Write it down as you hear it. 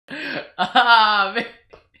Ah, man.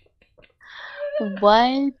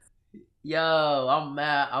 What? Yo, I'm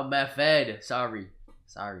mad. I'm mad fed. Sorry.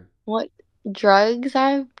 Sorry. What drugs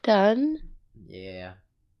I've done? Yeah.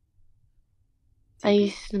 I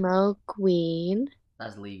TP. smoke weed.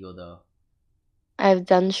 That's legal though. I've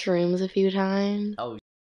done shrooms a few times, Oh,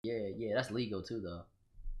 yeah, yeah. That's legal too though.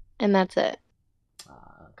 and that's it.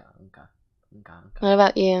 Okay, okay, okay, okay. What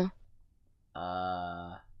about you?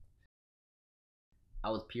 Uh, I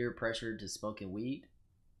was peer pressured to smoking weed.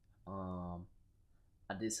 Um,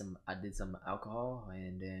 I did some alcohol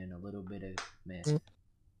and then a little bit of meth.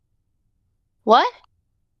 What?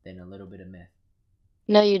 Then a little bit of meth.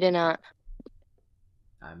 No, you did not.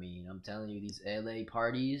 I mean, I'm telling you, these LA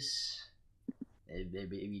parties, it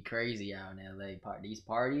be crazy out in LA. These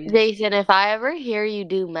parties. Jason, if I ever hear you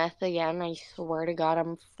do meth again, I swear to God,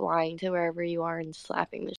 I'm flying to wherever you are and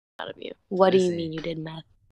slapping the shit out of you. What do you Listen, mean you did meth?